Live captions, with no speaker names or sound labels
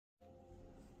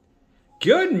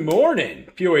Good morning,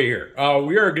 POA here.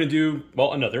 We are going to do,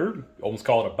 well, another, almost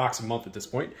call it a box a month at this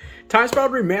point, Time Spiral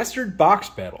Remastered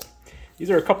Box Battle. These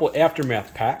are a couple of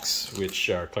Aftermath packs, which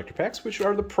are collector packs, which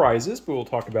are the prizes, but we'll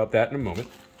talk about that in a moment.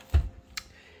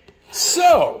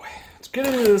 So, let's get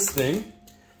into this thing.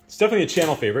 It's definitely a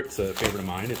channel favorite. It's a favorite of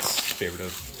mine. It's a favorite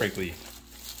of, frankly, I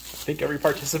think every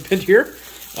participant here.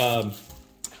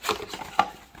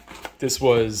 This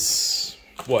was,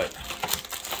 what?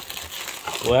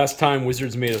 The last time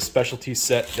Wizards made a specialty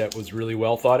set that was really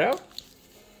well thought out?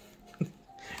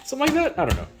 Something like that? I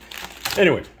don't know.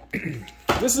 Anyway,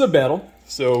 this is a battle.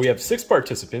 So we have 6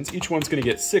 participants. Each one's going to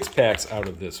get 6 packs out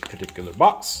of this particular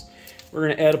box. We're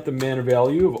going to add up the mana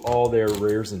value of all their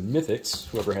rares and mythics.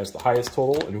 Whoever has the highest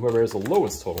total and whoever has the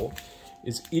lowest total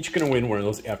is each going to win one of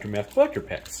those Aftermath collector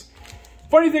packs.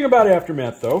 Funny thing about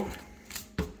Aftermath, though,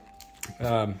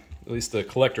 at least the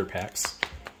collector packs,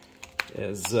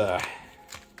 is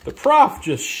the prof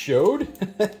just showed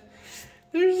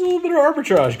there's a little bit of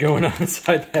arbitrage going on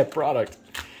inside that product.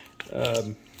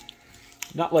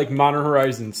 Not like Modern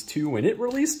Horizons 2 when it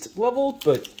released level,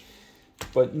 but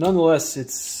nonetheless,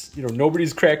 it's, you know,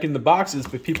 nobody's cracking the boxes,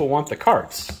 but people want the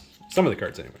cards. Some of the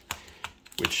cards, anyway.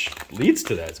 Which leads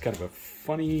to that. It's kind of a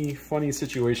funny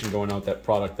situation going on with that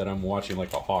product that I'm watching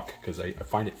like a hawk, because I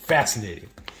find it fascinating.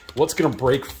 What's going to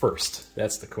break first?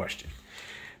 That's the question.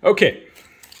 Okay.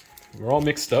 We're all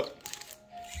mixed up.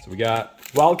 So we got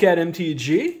Wildcat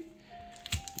MTG.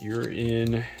 You're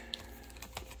in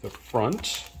the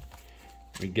front.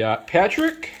 We got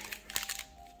Patrick.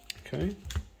 Okay.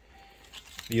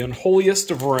 The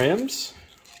Unholiest of Rams.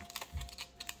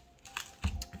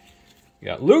 We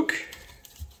got Luke.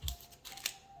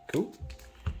 Cool.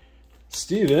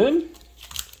 Steven,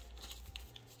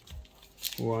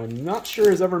 who I'm not sure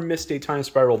has ever missed a Time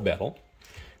Spiral battle.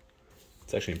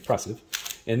 It's actually impressive.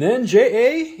 And then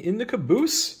J.A. in the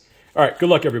caboose. All right, good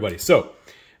luck, everybody. So,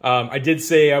 I did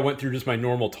say I went through just my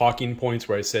normal talking points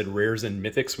where I said rares and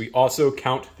mythics. We also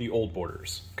count the old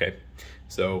borders, okay?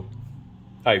 So,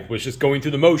 I was just going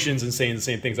through the motions and saying the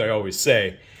same things I always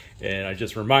say. And I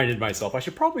just reminded myself I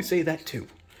should probably say that too.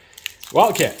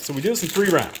 Wildcat. So we do this in 3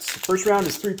 rounds. The first round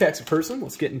is 3 packs a person.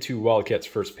 Let's get into Wildcat's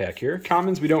first pack here.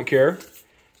 Commons, we don't care.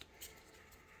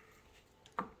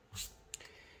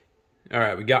 All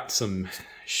right, we got some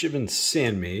Shivan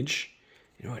Sandmage.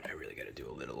 You know what? I really got to do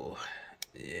a little...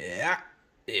 Yeah,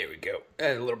 there we go.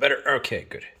 A little better. Okay,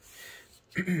 good.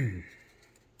 A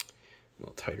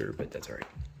little tighter, but that's all right.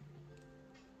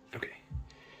 Okay.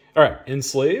 All right,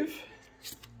 Enslave.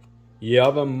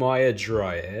 Yavimaya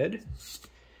Dryad.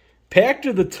 Pact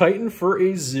of the Titan for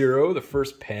a 0, the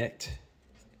first pact.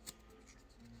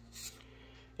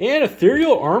 And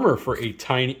Ethereal Armor for a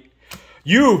tiny...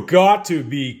 You've got to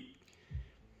be...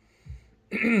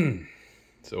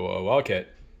 So, Wildcat,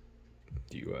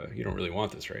 you don't really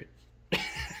want this, right?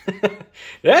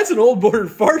 That's an old bordered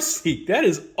Farseek. That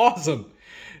is awesome.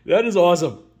 That is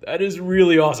awesome. That is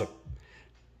really awesome.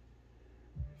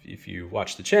 If you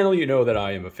watch the channel, you know that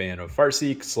I am a fan of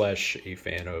Farseek / a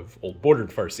fan of old bordered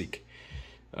Farseek.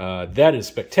 That is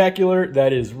spectacular.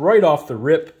 That is right off the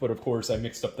rip, but of course I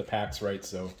mixed up the packs, right?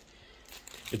 So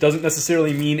it doesn't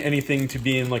necessarily mean anything to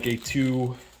be in like a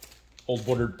 2 old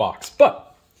bordered box,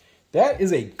 but that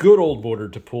is a good old border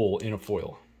to pull in a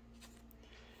foil.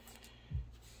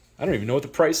 I don't even know what the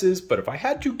price is, but if I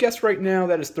had to guess right now,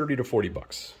 that is 30 to 40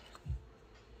 bucks.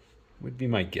 Would be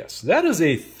my guess. That is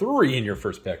a 3 in your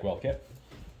first pack, Wildcat.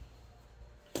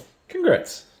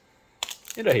 Congrats.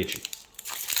 And I hate you.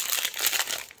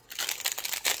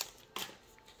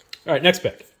 All right, next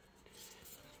pack.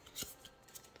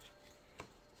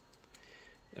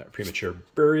 Premature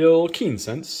Burial, Keen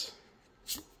Sense.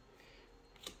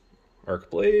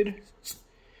 Arcblade.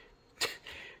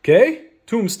 Okay,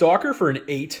 Tombstalker for an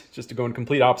 8, just to go in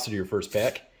complete opposite of your first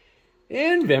pack.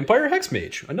 And Vampire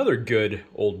Hexmage, another good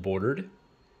old bordered.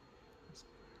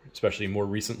 Especially more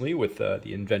recently with the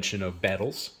invention of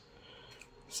battles.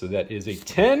 So that is a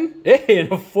 10. Hey,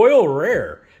 and a foil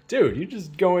rare. Dude, you're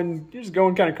just going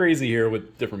kind of crazy here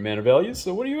with different mana values.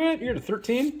 So what are you at? You're at a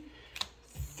 13?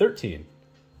 13.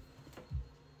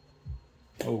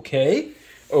 Okay.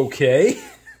 Okay.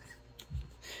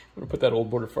 I'm going to put that old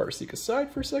border Farseek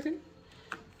aside for a second.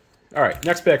 All right,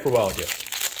 next pack for Wildcat.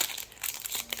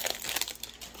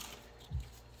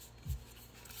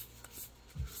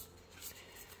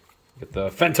 Get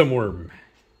the Phantom Worm.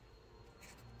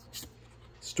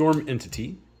 Storm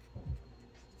Entity.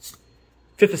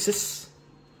 Phythosis.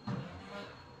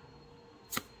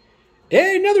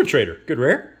 And another trader. Good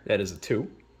rare. That is a 2.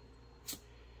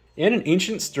 And an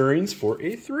Ancient Stirrings for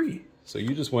a 3. So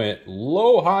you just went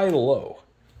low, high, low.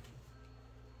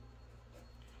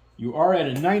 You are at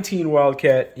a 19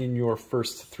 Wildcat in your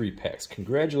first 3 packs.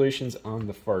 Congratulations on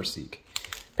the Farseek.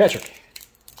 Patrick.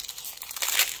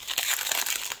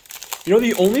 You know,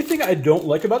 the only thing I don't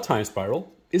like about Time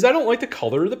Spiral is I don't like the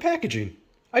color of the packaging.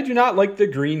 I do not like the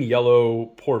green-yellow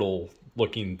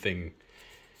portal-looking thing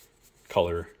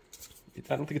color.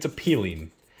 I don't think it's appealing.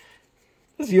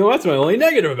 You know, that's my only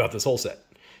negative about this whole set.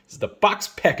 Is the box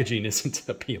packaging isn't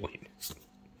appealing.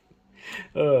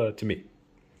 To me.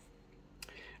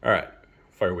 Alright.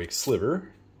 Firewake Sliver.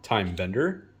 Time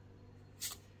Bender.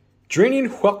 Draining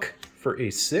Huck for a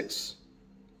 6.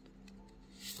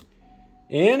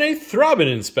 And a Throbbing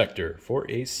Inspector for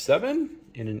a 7.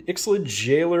 And an Ixalan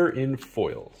Jailer in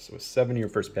foil. So a 7 in your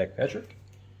first pack, Patrick.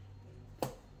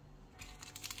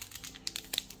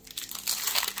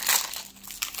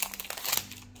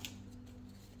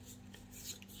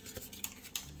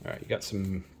 Alright, you got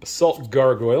some Basalt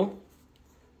Gargoyle.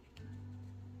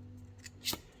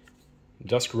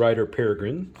 Dusk Rider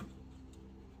Peregrine.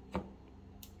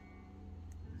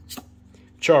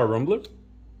 Char Rumbler.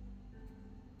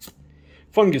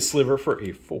 Fungus Sliver for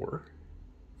a 4.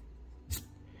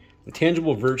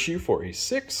 Intangible Virtue for a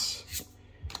 6.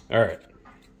 Alright.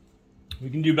 We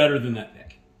can do better than that,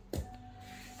 Nick.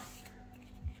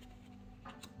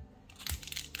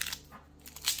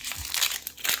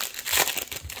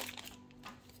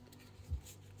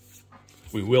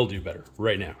 We will do better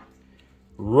right now.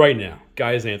 Right now.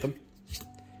 Gaia's Anthem.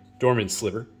 Dormant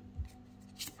Sliver.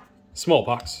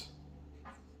 Smallpox.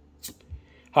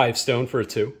 Hive Stone for a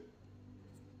 2.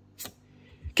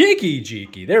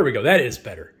 Kiki-Jiki. There we go. That is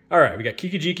better. All right, we got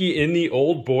Kiki-Jiki in the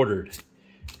old bordered.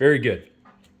 Very good.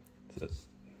 So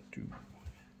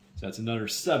that's another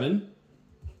 7.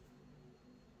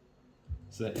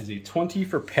 So that is a 20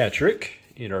 for Patrick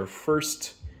in our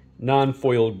first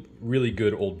non-foiled, really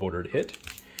good old bordered hit.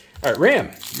 All right,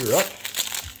 Ram, you're up.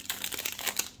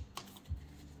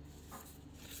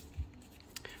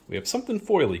 We have something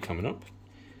foily coming up.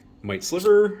 Might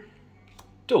Sliver,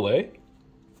 Delay,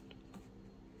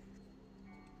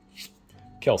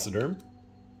 Calciderm,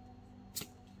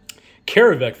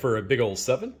 Karavec for a big old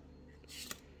 7,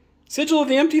 Sigil of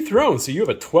the Empty Throne, so you have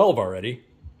a 12 already,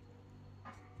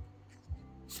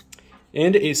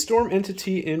 and a Storm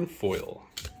Entity in foil.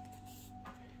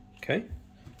 Okay,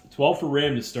 12 for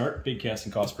Ram to start, big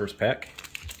casting cost first pack.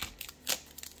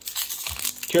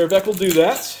 Karavec will do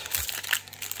that.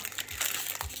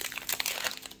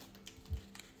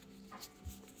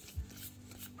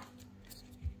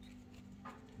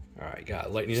 Alright,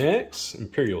 got Lightning Axe,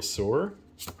 Imperial Soar,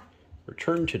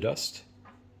 Return to Dust,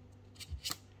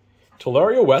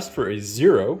 Tolaria West for a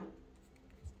 0,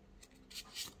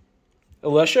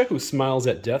 Alesha, who smiles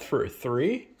at death for a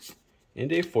 3,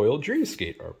 and a foil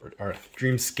Dreamscape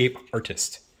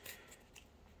Artist.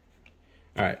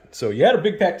 Alright, so you had a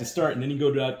big pack to start, and then you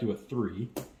go down to a 3.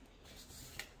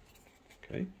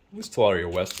 Okay, this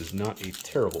Tolaria West is not a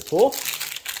terrible pull.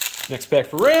 Next pack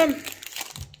for Ram.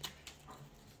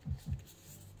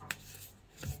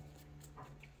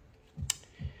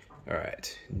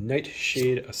 Alright,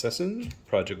 Nightshade Assassin,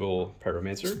 Prodigal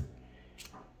Pyromancer,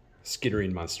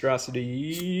 Skittering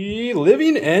Monstrosity,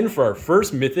 Living End for our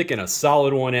first mythic and a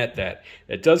solid one at that.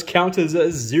 It does count as a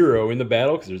 0 in the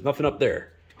battle because there's nothing up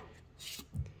there.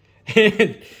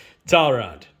 And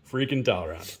Talrond, freaking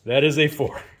Talrond. That is a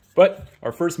 4. But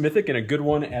our first mythic and a good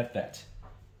one at that.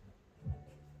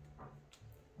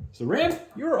 So Ram,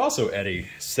 you're also at a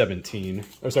 17,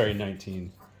 oh sorry,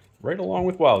 19, right along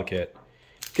with Wildcat.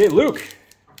 Okay, Luke.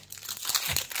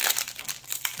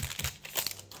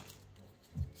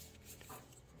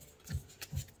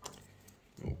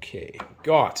 Okay,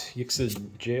 got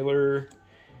Ixalan Jailer,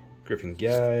 Griffin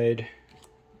Guide,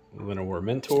 Llanowar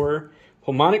Mentor,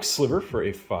 Pulmonic Sliver for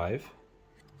a 5,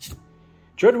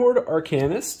 Dreadhorde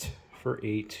Arcanist for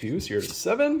a 2, so you're at a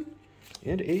 7,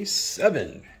 and a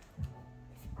 7.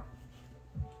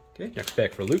 Okay, next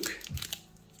pack for Luke.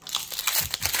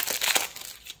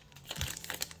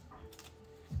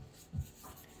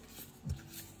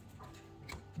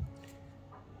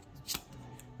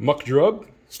 Muckdrub,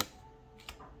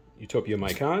 Utopia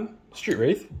Mycon, Street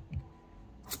Wraith,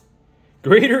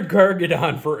 Greater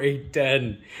Gargadon for a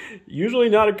 10. Usually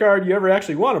not a card you ever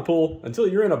actually want to pull until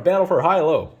you're in a battle for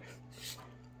high-low.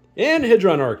 And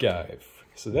Hedron Archive.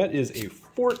 So that is a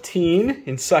 14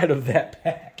 inside of that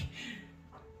pack.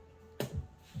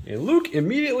 And Luke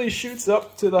immediately shoots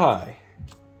up to the high.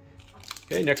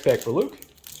 Okay, next pack for Luke.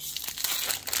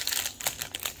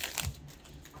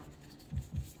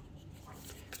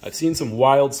 I've seen some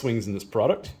wild swings in this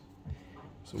product,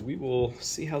 so we will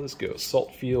see how this goes.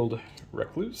 Saltfield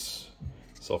Recluse,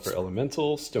 Sulfur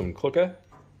Elemental, Stone Cloaka,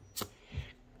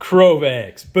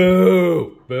 Crovax.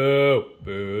 Boo. Boo.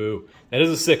 Boo. That is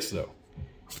a 6, though.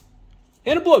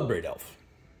 And a Bloodbraid Elf.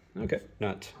 Okay,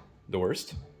 not the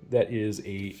worst. That is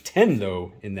a 10,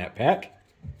 though, in that pack.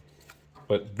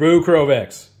 But boo,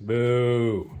 Crovax.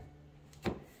 Boo.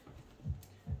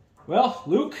 Well,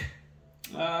 Luke,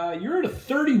 you're at a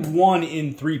 31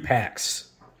 in 3 packs.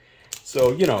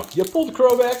 So, you know, you pulled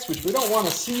Crovax, which we don't want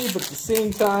to see, but at the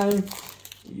same time,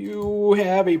 you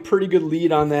have a pretty good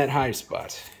lead on that high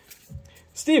spot.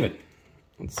 Steven,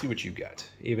 let's see what you got.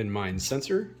 Aven Mind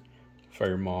Sensor,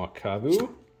 Firemaw Kavu,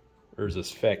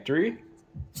 Urza's Factory,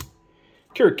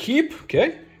 Keep,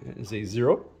 okay, that is a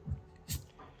 0.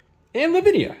 And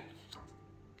Lavinia.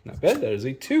 Not bad, that is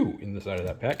a 2 in the side of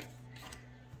that pack.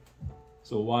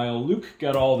 So while Luke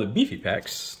got all the beefy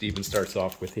packs, Steven starts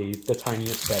off with the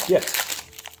tiniest pack yet.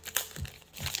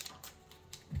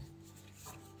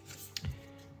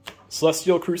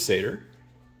 Celestial Crusader.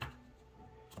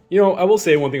 You know, I will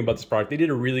say one thing about this product. They did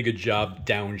a really good job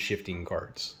downshifting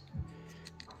cards.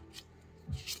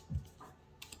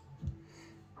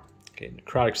 Okay,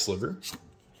 Necrotic Sliver.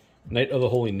 Knight of the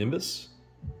Holy Nimbus.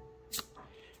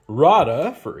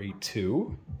 Rada for a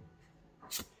 2.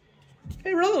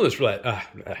 Hey,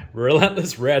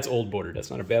 Relentless Rat's Old Border.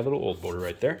 That's not a bad little Old Border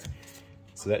right there.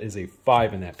 So that is a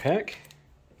 5 in that pack.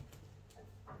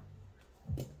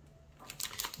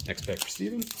 Next pack for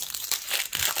Steven.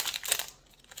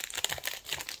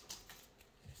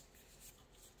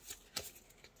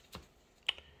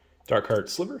 Darkheart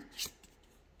Sliver.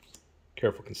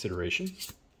 Careful Consideration.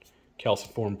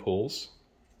 Calciform Pulls.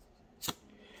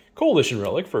 Coalition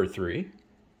Relic for a 3.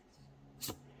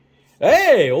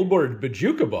 Hey, Old Border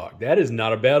Bajuka Bog. That is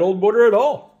not a bad Old Border at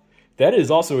all. That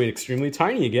is also extremely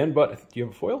tiny again, but do you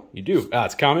have a foil? You do. Ah,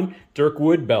 it's common.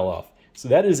 Dirkwood Beloff. So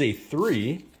that is a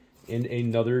 3 in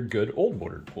another good Old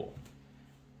Border pull.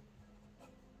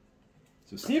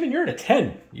 So Steven, you're at a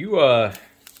 10. You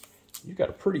got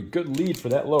a pretty good lead for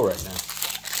that low right now.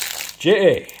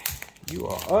 J.A., you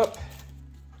are up.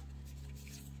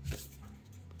 So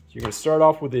you're going to start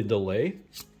off with a delay.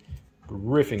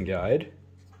 Griffin Guide.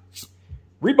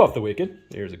 Rebuff the Wicked.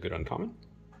 There's a good uncommon.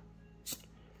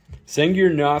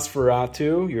 Sengir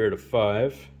Nosferatu. You're at a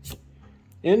 5.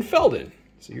 And Felden.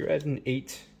 So you're at an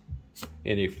 8.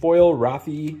 And a foil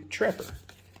Rothy Trapper.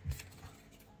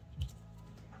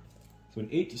 So an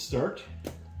 8 to start.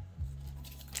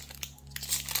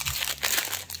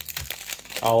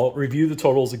 I'll review the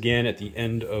totals again at the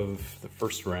end of the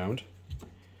first round.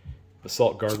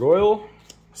 Assault Gargoyle.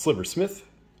 Sliver Smith.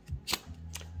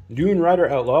 Dune Rider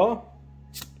Outlaw.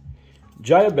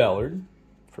 Jaya Ballard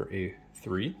for a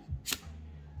 3.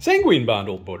 Sanguine Bond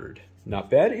Old Bordered.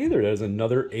 Not bad either. That is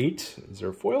another 8. Is there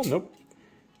a foil? Nope.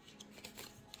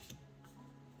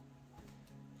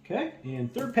 Okay,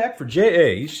 and third pack for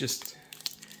J.A. He's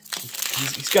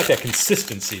got that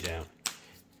consistency down.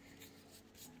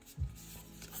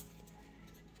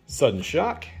 Sudden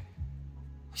Shock.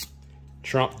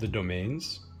 Trump the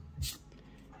Domains.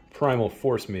 Primal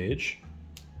Force Mage.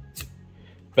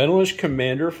 Benelish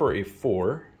Commander for a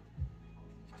 4.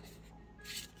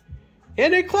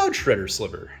 And a Cloud Shredder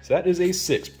Sliver. So that is a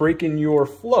 6. Breaking your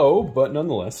flow, but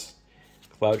nonetheless,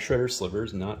 Cloud Shredder Sliver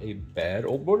is not a bad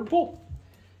Old Border pull.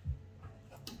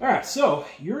 Alright, so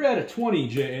you're at a 20,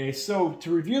 J.A. So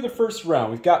to review the first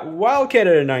round, we've got Wildcat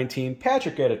at a 19,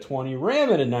 Patrick at a 20,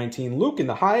 Ram at a 19, Luke in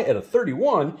the high at a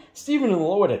 31, Steven in the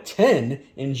low at a 10,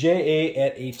 and J.A.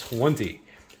 at a 20.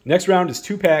 Next round is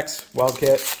 2 packs.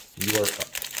 Wildcat, you are up.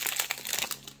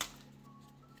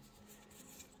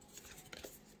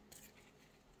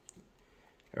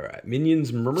 Alright,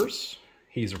 Minions Murmurs,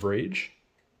 Haze of Rage.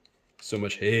 So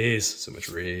much haze, so much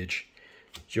rage.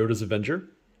 Joda's Avenger.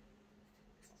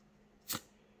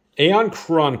 Aeon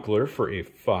Chronicler for a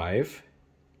 5.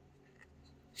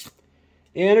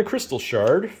 And a Crystal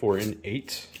Shard for an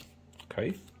 8.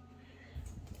 Okay.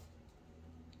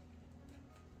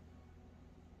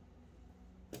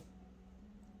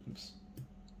 Oops.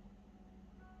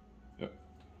 Yep.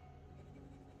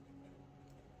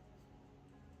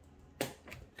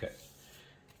 Okay.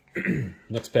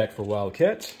 Next pack for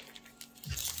Wildcat.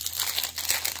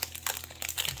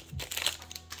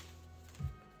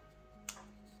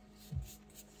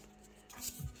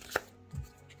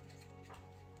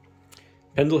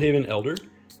 Pendlehaven Elder,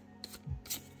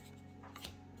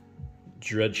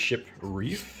 Dreadship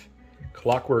Reef,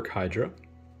 Clockwork Hydra,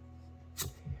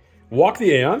 Walk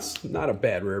the Aeons, not a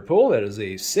bad rare pull, that is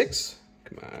a 6,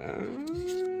 come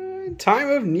on, Time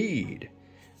of Need,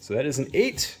 so that is an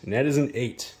 8, and that is an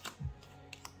 8.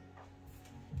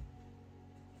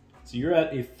 So you're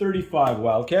at a 35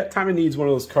 Wildcat. Time of Need's one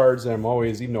of those cards that I'm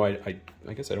always, even though I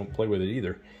guess I don't play with it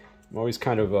either, I'm always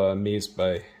kind of amazed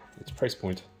by its price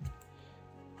point.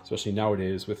 Especially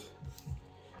nowadays with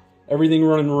everything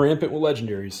running rampant with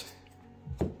legendaries.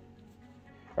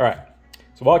 Alright,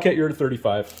 so Wildcat, you're at a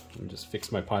 35. Let me just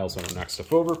fix my pile so I don't knock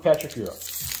stuff over. Patrick, you're up.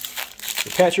 So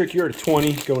Patrick, you're at a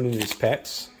 20 going into these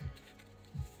packs.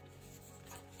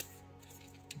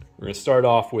 We're going to start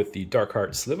off with the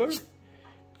Darkheart Sliver,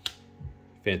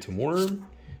 Phantom Worm,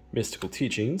 Mystical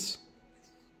Teachings,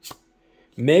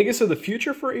 Magus of the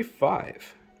Future for a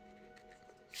 5,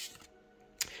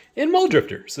 and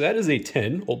Muldrifter. So that is a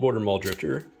 10, Old Border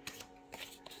Muldrifter.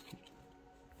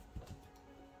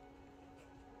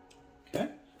 Okay,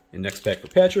 and next pack for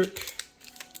Patrick.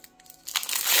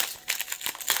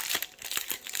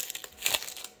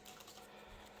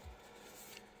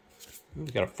 We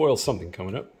got a foil something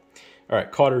coming up. All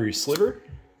right, Cautery Sliver.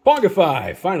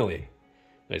 Bongify, finally.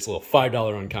 Nice little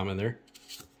 $5 uncommon there.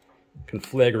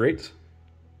 Conflagrate.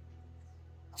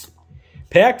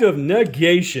 Pact of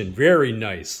Negation, very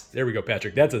nice. There we go,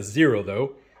 Patrick. That's a 0,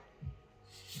 though.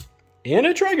 And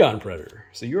a Trigon Predator.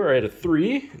 So you are at a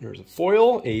 3. There's a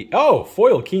foil. Oh,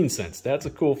 foil Keen Sense. That's a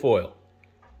cool foil.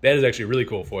 That is actually a really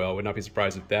cool foil. I would not be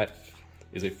surprised if that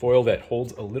is a foil that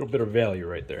holds a little bit of value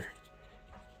right there.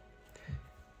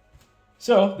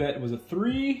 So that was a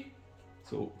 3.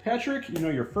 So Patrick, you know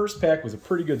your first pack was a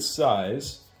pretty good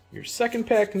size. Your second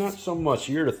pack, not so much.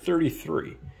 You're at a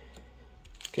 33.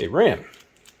 Okay, Ram.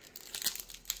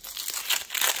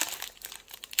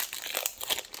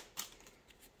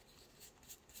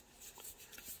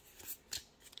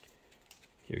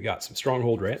 Here we got some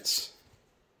Stronghold Rats.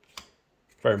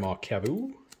 Firemaw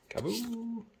Kabu.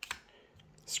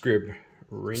 Scrib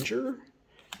Ranger.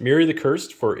 Mirror the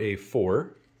Cursed for a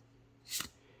 4.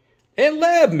 And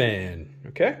Labman.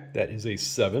 Okay, that is a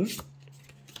 7.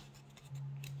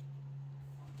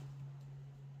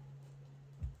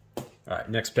 Alright,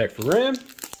 next pack for Ram.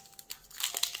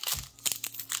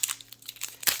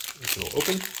 This will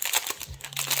open.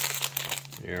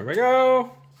 There we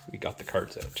go. We got the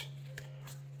cards out.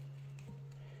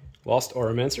 Lost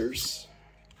Auramancers.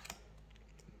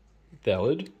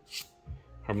 Valid.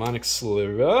 Harmonic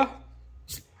Sliver.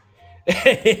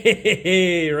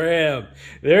 Hey, Ram.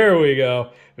 There we go.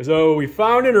 So we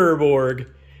found an Urborg.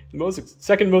 The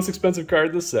second most expensive card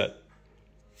in the set.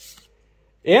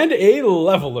 And a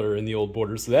Leveler in the Old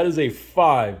Border. So that is a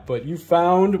 5. But you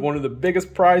found one of the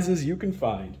biggest prizes you can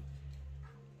find.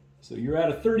 So you're at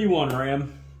a 31,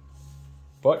 Ram.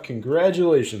 But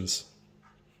congratulations.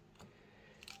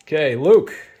 Okay,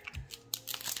 Luke.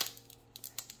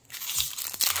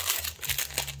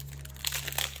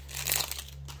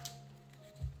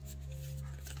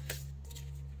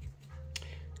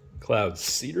 Cloud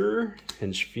Cedar,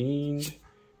 Hench Fiend,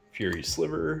 Fury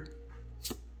Sliver,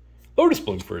 Lotus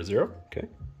Bloom for a 0, okay.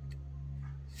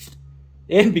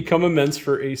 And Become Immense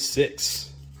for a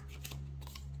 6.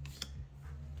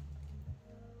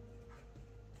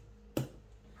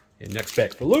 And next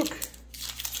pack for Luke.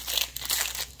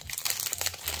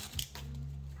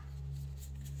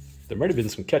 There might have been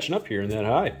some catching up here in that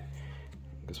high. I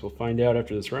guess we'll find out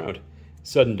after this round.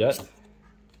 Sudden Death,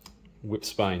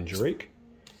 Whipspine Drake,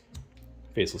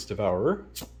 Faceless Devourer,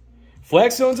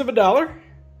 Flagstones of $1.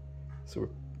 So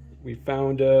we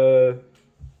found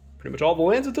pretty much all the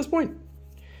lands at this point.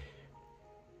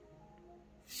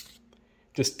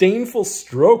 Disdainful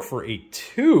Stroke for a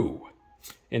 2.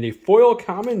 And a foil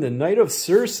common, the Knight of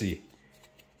Circe.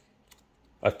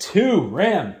 A 2,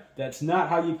 Ram. That's not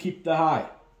how you keep the high.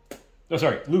 Oh,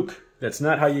 sorry, Luke. That's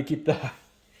not how you keep the high.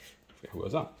 Who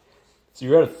was on? So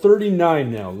you're at a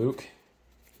 39 now, Luke.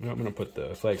 I'm going to put the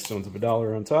Flagstones of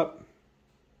 $1 on top.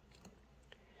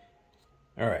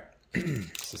 All right.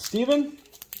 So, Steven,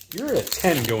 you're at a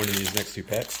 10 going into these next 2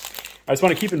 packs. I just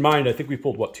want to keep in mind, I think we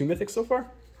pulled, what, 2 Mythics so far?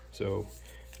 So,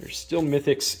 there's still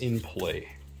Mythics in play.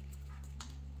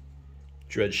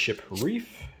 Dreadship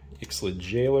Reef, Ixalan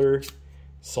Jailer,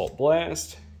 Salt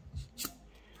Blast,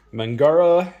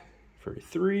 Mangara for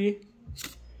 3.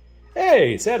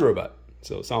 Hey, Sad Robot.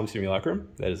 So, Solemn Simulacrum,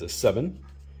 that is a 7.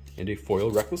 And a foil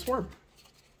Reckless Worm.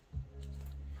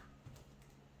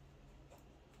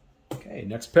 Okay,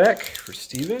 next pack for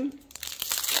Steven.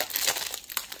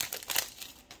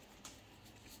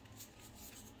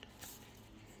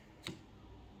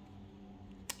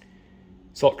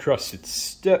 Salt Crusted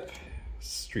Steppe,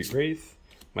 Street Wraith,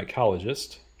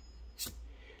 Mycologist,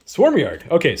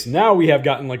 Swarmyard. Okay, so now we have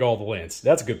gotten like all the lands.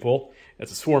 That's a good pull.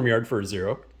 That's a Swarmyard for a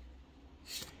 0.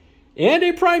 And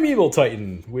a Primeval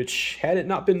Titan, which, had it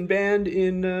not been banned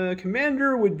in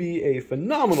Commander, would be a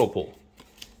phenomenal pull.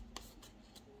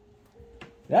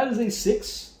 That is a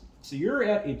 6. So you're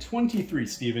at a 23,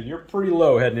 Steven. You're pretty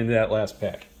low heading into that last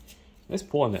pack. Nice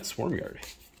pull on that Swarmyard.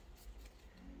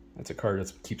 That's a card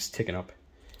that keeps ticking up.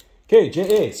 Okay,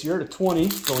 JA, so you're at a 20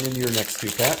 going into your next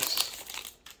 2 packs.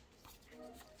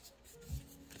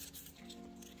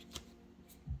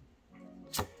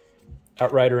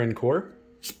 Outrider Encore,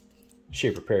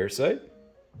 Shaper Parasite,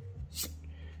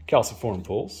 Calciform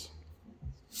Pulse,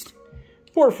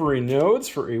 Porphyry Nodes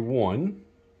for a 1,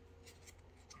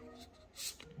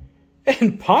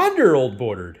 and Ponder Old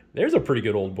Bordered. There's a pretty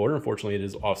good Old Border. Unfortunately, it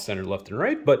is off-centered left and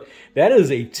right, but that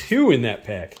is a 2 in that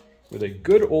pack with a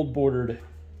good Old Bordered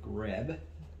grab.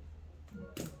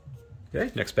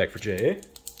 Okay, next pack for JA.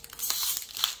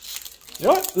 You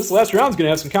know what? This last round's going to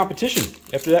have some competition.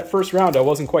 After that first round, I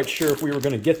wasn't quite sure if we were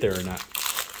going to get there or not.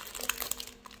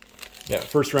 Yeah,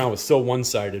 first round was so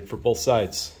one-sided for both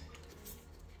sides.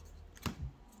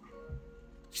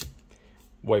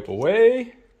 Wipe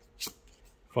Away.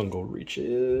 Fungal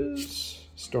Reaches.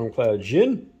 Stormcloud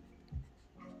Djinn.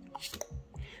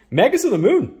 Magus of the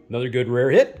Moon. Another good rare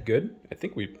hit. Good. I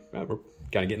think we're kind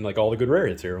of getting like all the good rare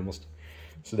hits here almost.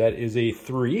 So that is a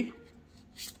 3.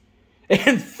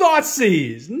 And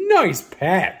Thoughtseize, nice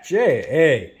pack,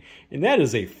 J.A. And that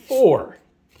is a 4.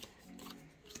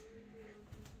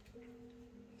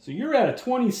 So you're at a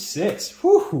 26.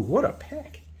 Whew, what a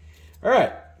pack. All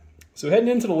right, so heading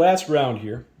into the last round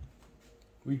here,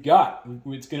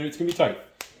 it's gonna be tight.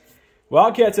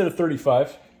 Wildcat's at a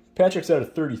 35, Patrick's at a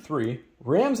 33,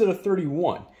 Ram's at a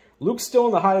 31, Luke's still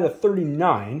in the high at a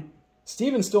 39,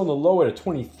 Steven's still in the low at a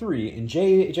 23, and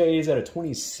J.A.'s at a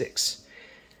 26.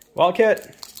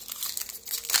 Wildcat,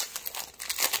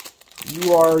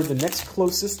 you are the next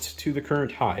closest to the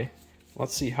current high.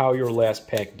 Let's see how your last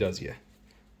pack does you.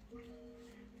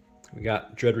 We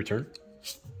got Dread Return,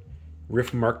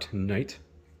 Rift Marked Knight,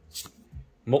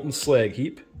 Molten Slag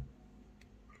Heap,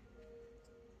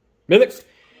 Mythic.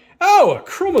 Oh, a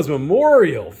Chroma's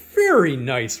Memorial. Very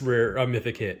nice rare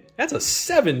Mythic hit. That's a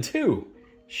 7 too.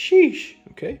 Sheesh.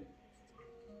 Okay.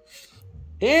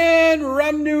 And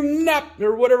Ramunap,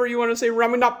 or whatever you want to say,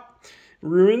 Ramunap.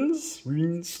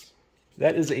 Ruins.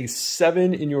 That is a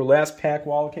 7 in your last pack,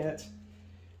 Wildcat.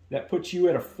 That puts you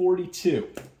at a 42.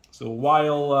 So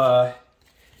while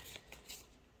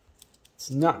it's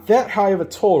not that high of a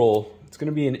total, it's going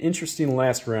to be an interesting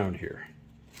last round here.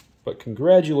 But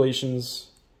congratulations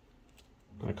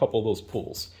on a couple of those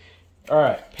pulls. All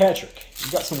right, Patrick,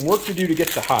 you got some work to do to get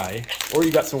the high, or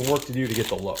you got some work to do to get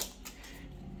the low.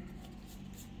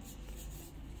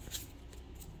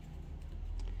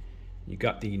 You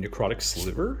got the Necrotic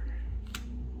Sliver,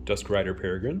 Duskrider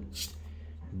Peregrine,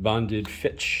 Bonded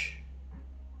Fitch,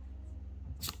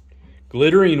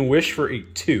 Glittering Wish for a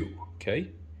 2, okay.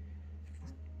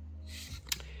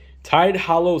 Tide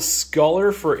Hollow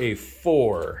Sculler for a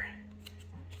 4.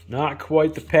 Not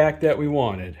quite the pack that we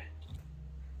wanted.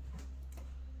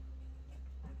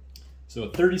 So a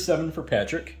 37 for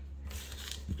Patrick.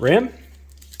 Ram?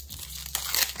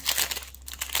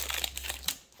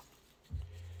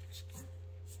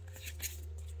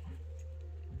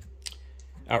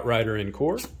 Outrider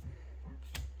Encore,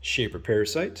 Shaper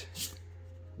Parasite,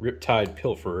 Riptide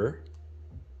Pilferer,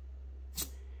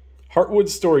 Heartwood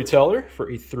Storyteller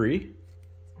for a 3,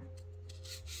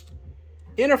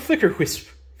 and a Flicker Wisp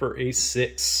for a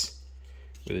 6,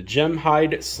 with a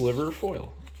Gemhide Sliver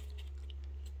foil.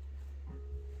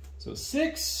 So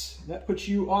 6, that puts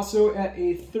you also at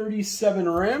a 37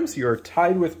 Ram, so you are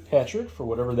tied with Patrick for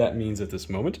whatever that means at this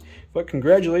moment, but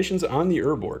congratulations on the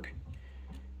Urborg.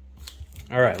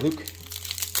 All right, Luke.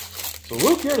 So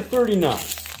Luke, you're at a 39.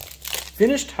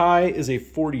 Finished high is a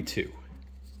 42.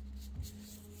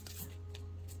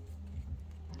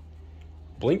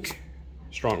 Blink,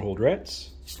 Stronghold Rats,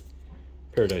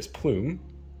 Paradise Plume,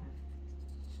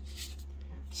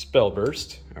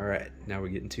 Spellburst. All right, now we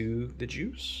get into the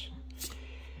juice.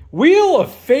 Wheel of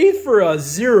Faith for a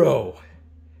 0.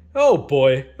 Oh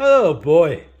boy, oh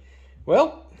boy.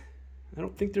 Well, I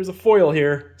don't think there's a foil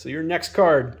here, so your next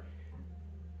card.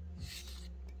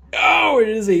 Oh, it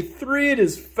is a 3. It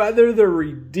is Feather the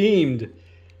Redeemed.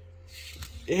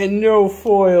 And no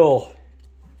foil.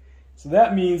 So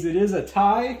that means it is a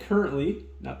tie currently.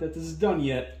 Not that this is done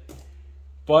yet.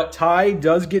 But tie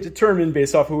does get determined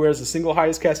based off who has the single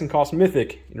highest casting cost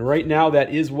mythic. And right now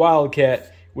that is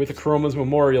Wildcat with a Chroma's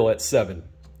Memorial at 7.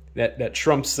 That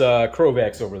trumps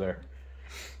Crovax over there.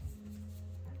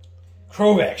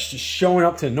 Crovax just showing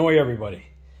up to annoy everybody.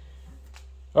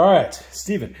 All right,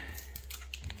 Steven.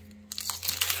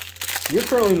 You're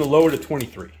currently in the low to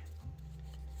 23.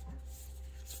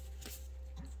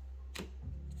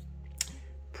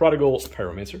 Prodigal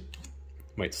Pyromancer,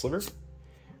 Might Sliver.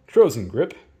 Frozen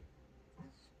Grip.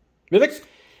 Mythic.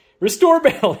 Restore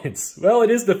Balance. Well,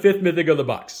 it is the 5th Mythic of the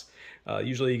box.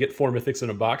 Usually you get 4 Mythics in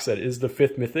a box. That is the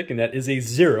 5th Mythic, and that is a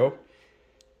 0.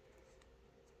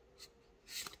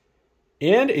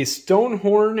 And a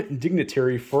Stonehorn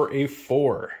Dignitary for a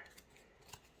 4.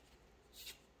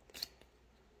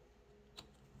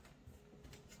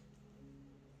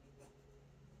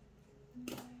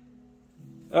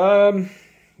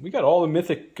 We got all the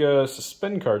Mythic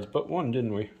suspend cards but one,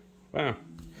 didn't we? Wow.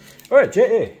 All right,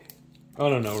 J.A.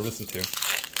 Oh, no, we're missing 2.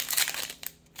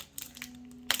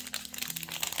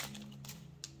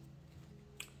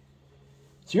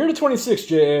 So you're at a 26,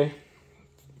 J.A.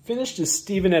 Finished is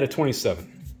Steven at a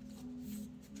 27.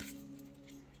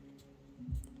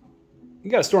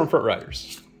 You got Stormfront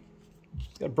Riders.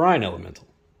 You got Brian Elemental.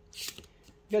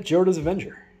 You got Joda's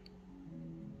Avenger.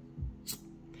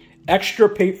 Extra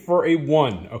paint for a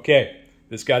 1. Okay,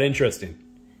 this got interesting.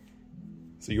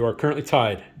 So you are currently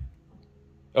tied.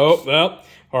 Oh, well,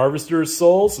 Harvester's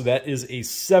Soul, so that is a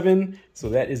 7. So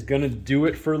that is going to do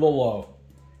it for the low.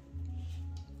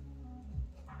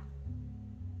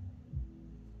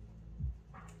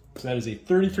 So that is a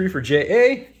 33 for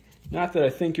JA. Not that I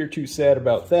think you're too sad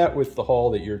about that with the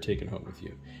haul that you're taking home with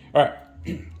you. All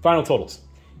right, final totals.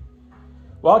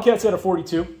 Wildcat's at a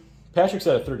 42. Patrick's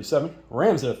at a 37.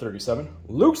 Ram's at a 37.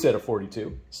 Luke's at a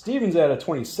 42. Steven's at a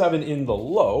 27 in the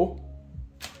low.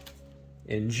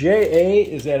 And JA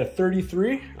is at a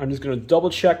 33. I'm just going to double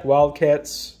check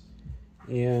Wildcats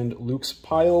and Luke's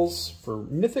piles for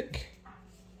Mythic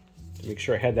to make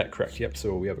sure I had that correct. Yep,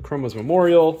 so we have a Chroma's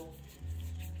Memorial.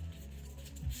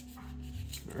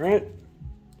 All right.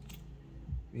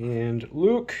 And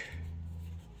Luke.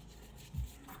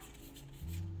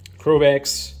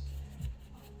 Crovax.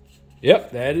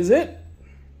 Yep, that is it.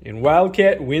 And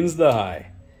Wildcat wins the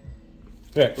high.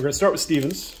 All right, we're going to start with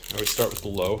Stevens. I always start with the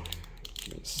low.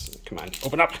 Come on,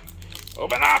 open up.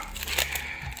 Open up.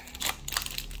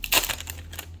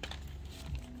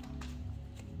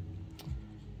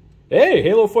 Hey,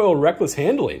 Halo Foil Reckless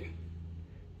Handling.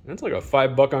 That's like a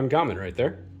 $5 uncommon right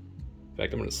there. In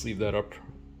fact, I'm going to sleeve that up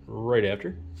right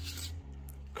after.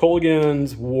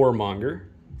 Colgan's Warmonger.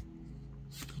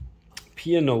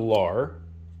 Pia Nalar.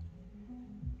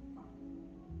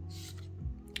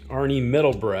 Arnie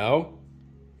Metalbrow.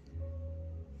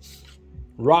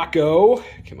 Rocco.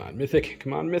 Come on, Mythic.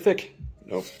 Come on, Mythic.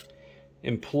 Nope.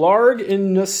 And Plarg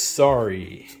and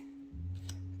Nasari.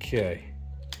 Okay.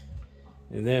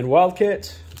 And then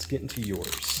Wildcat. Let's get into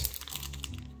yours.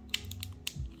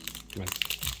 Come on.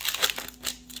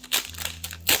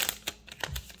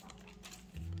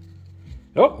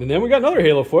 Oh, and then we got another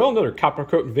Halo Foil, another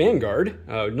Coppercoat Vanguard,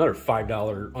 another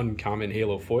 $5 uncommon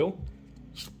Halo Foil.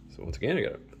 So once again, I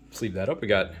gotta sleeve that up. We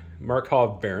got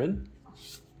Markov Baron.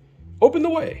 Open the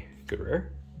Way. Good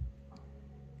rare.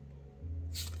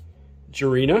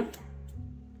 Jarina.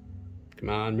 Come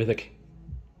on, Mythic.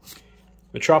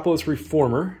 Metropolis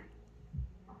Reformer.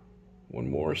 One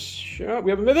more shot.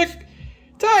 We have a Mythic.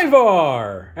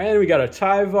 Tyvar. And we got a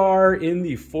Tyvar in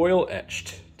the foil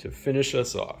etched to finish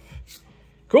us off.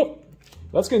 Cool.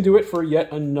 That's going to do it for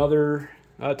yet another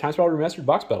Time Spiral Remastered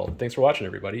box battle. Thanks for watching,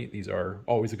 everybody. These are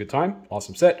always a good time.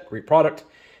 Awesome set. Great product.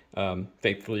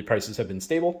 Thankfully, prices have been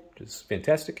stable, which is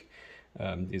fantastic.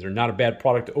 These are not a bad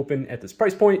product to open at this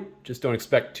price point. Just don't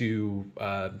expect to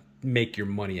make your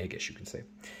money, I guess you can say.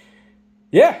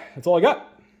 Yeah, that's all I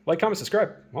got. Like, comment,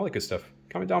 subscribe, all that good stuff.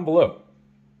 Comment down below.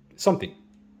 Something.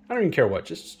 I don't even care what.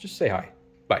 Just say hi.